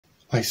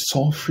I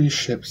saw 3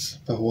 ships,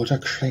 the water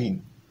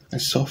crane. I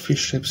saw 3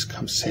 ships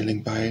come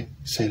sailing by,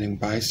 sailing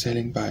by,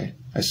 sailing by.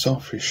 I saw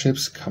 3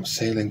 ships come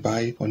sailing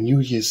by on New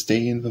Year's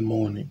Day in the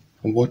morning.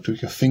 And what do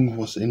you think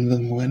was in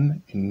them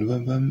when? In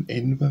them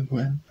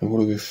when? And what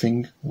do you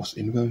think was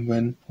in them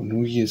when? On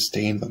New Year's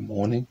Day in the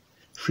morning?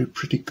 3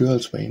 pretty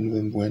girls were in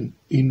them when?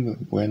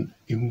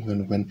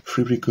 3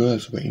 pretty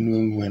girls were in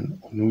them when?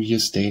 On New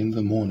Year's Day in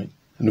the morning.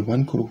 And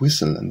one could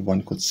whistle and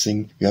one could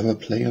sing, the other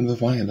play on the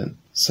violin.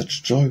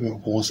 Such joy there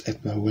was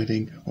at my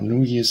wedding on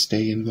New Year's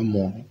Day in the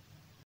morning.